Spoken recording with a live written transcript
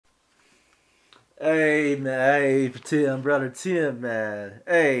Hey man, hey Tim, brother Tim, man.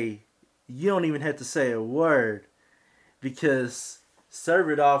 Hey, you don't even have to say a word because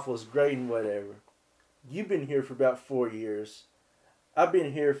Serve It Off was great and whatever. You've been here for about 4 years. I've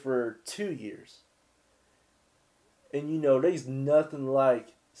been here for 2 years, and there's nothing like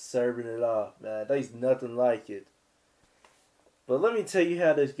serving it off, man. There's nothing like it. But let me tell you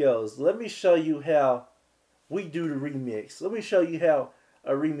how this goes. Let me show you how we do the remix. Let me show you how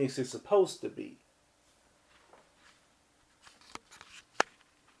a remix is supposed to be.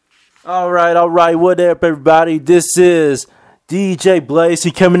 All right, what up, everybody? This is DJ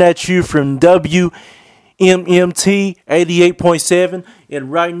Blazin coming at you from WMMT 88.7,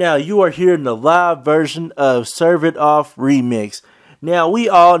 and right now you are hearing the live version of Serve It Off Remix. Now, we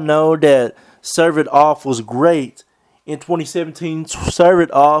all know that Serve It Off was great. In 2017, Serve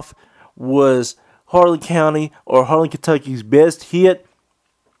It Off was Harlan County or Harlan, Kentucky's best hit.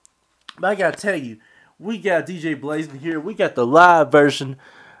 But I gotta tell you, we got DJ Blazin here. We got the live version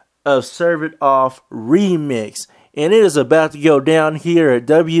of Serve It Off Remix. And it is about to go down here at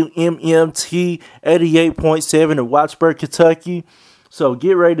WMMT 88.7 in Wattsburg, Kentucky. So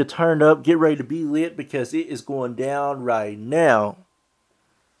get ready to turn up, get ready to be lit because it is going down right now.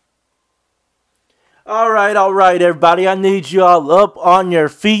 All right, everybody. I need you all up on your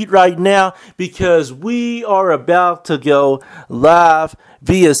feet right now because we are about to go live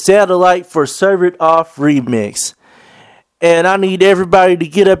via satellite for Serve It Off Remix. And I need everybody to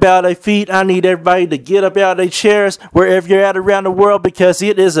get up out of their feet. I need everybody to get up out of their chairs wherever you're at around the world because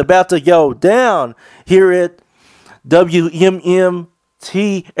it is about to go down here at WMMT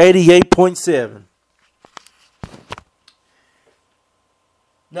 88.7.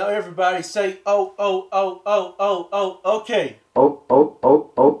 Now everybody say, oh, oh, oh, oh, oh, oh, okay. Oh, oh,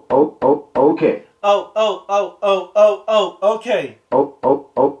 oh, oh, oh, oh, okay. Oh, oh, oh, oh, oh, oh, okay. Oh, oh,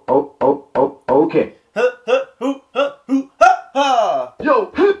 oh, oh, oh, oh, okay. Huh, huh, hoo, ha, ha.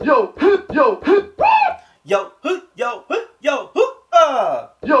 Yo, yo, yo, Yo, hoo, yo, hoo, yo, hoo,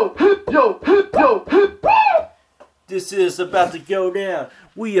 ah. Yo, yo, yo, This is about to go down.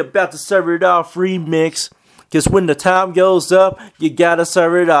 We about to Serve It Off Remix. Because when the time goes up, you gotta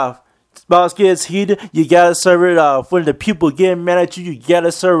serve it off. Boss gets heated, you gotta serve it off. When the people get mad at you, you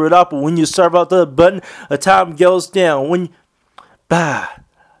gotta serve it off. But when you serve out the button, the time goes down.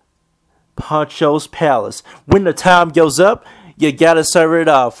 Poncho's Palace. When the time goes up, you gotta serve it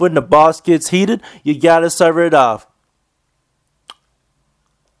off. When the boss gets heated, you gotta serve it off.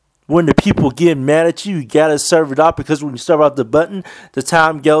 When the people get mad at you, you gotta serve it off because when you serve out the button, the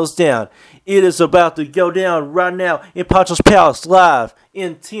time goes down. It is about to go down right now in Poncho's Palace live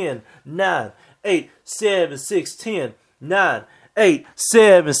in 10, 9, 8, 7, 6, 10, 9, 8,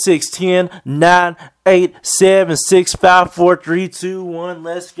 7, 6, 10, 9, 8, 7, 6, 5, 4, 3, 2, 1.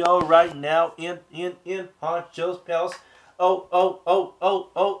 Let's go right now in Poncho's Palace. Oh, oh, oh, oh,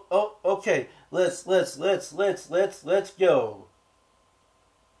 oh, oh, okay. Let's go.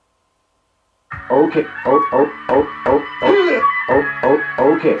 Okay. Oh, oh, oh, oh, oh, oh,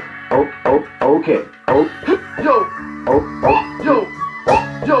 oh, okay. Oh, oh, okay. Oh, yo, oh, oh, yo,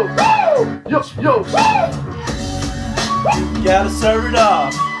 yo, yo, yo. You gotta serve it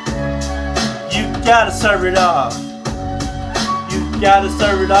off. You gotta serve it off. You gotta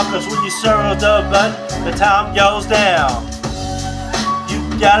serve it off because when you serve the button, the time goes down. You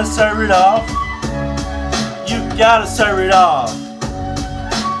gotta serve it off. You gotta serve it off.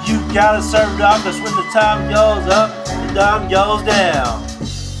 You gotta serve it off because when the time goes up, the time goes down.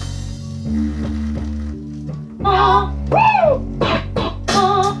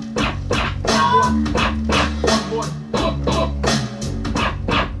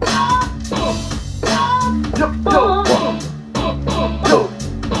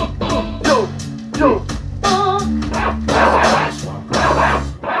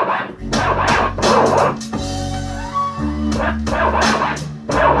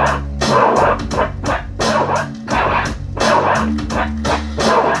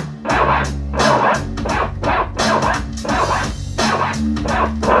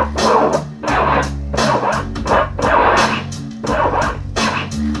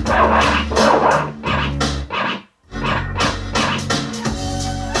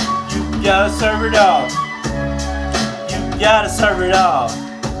 You gotta serve it off. You gotta serve it off.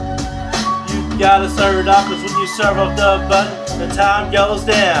 You gotta serve it off because when you serve off the button, the time goes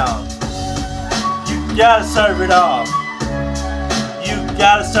down. You gotta serve it off. You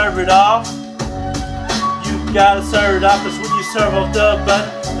gotta serve it off. You gotta serve it off because when you serve off the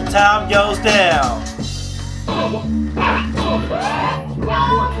button, the time goes down.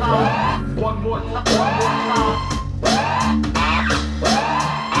 One more time.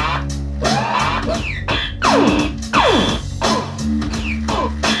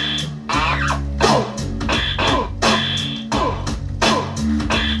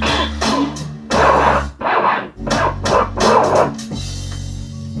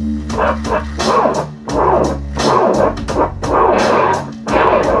 You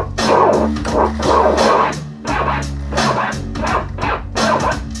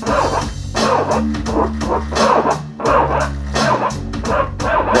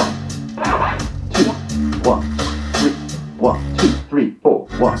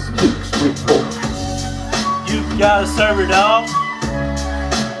gotta serve it off.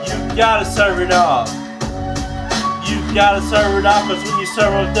 You gotta serve it off. You gotta serve it off, cause when you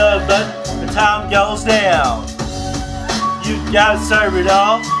serve off the button, the time goes down. You gotta serve it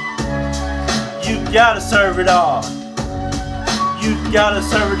off. You gotta serve it off. You gotta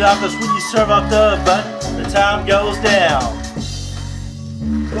serve it off, cause when you serve off the button, the time goes down.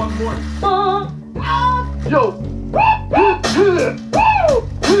 One more. Yo.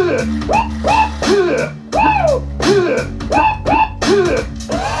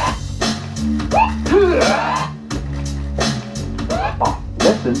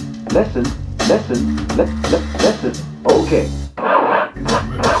 Lesson. Okay.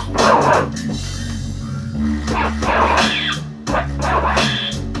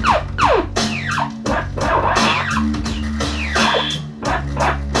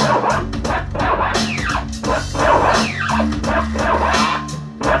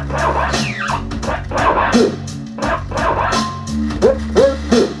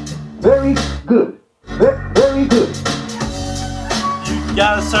 Very good. You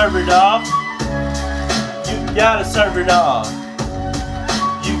gotta serve it off. You gotta serve it off.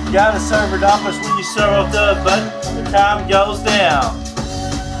 You gotta serve it off, cause when you serve off the button, the time goes down.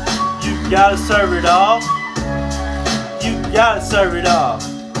 You gotta serve it off. You gotta serve it off.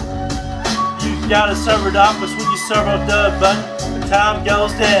 You gotta serve it off, cause when you serve off the button, the time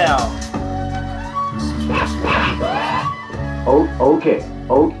goes down. Okay.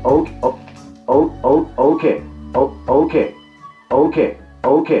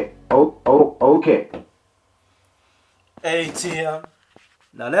 Hey Tim,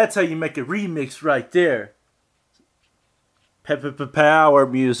 now that's how you make a remix right there. Power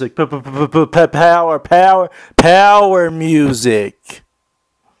music. Power music.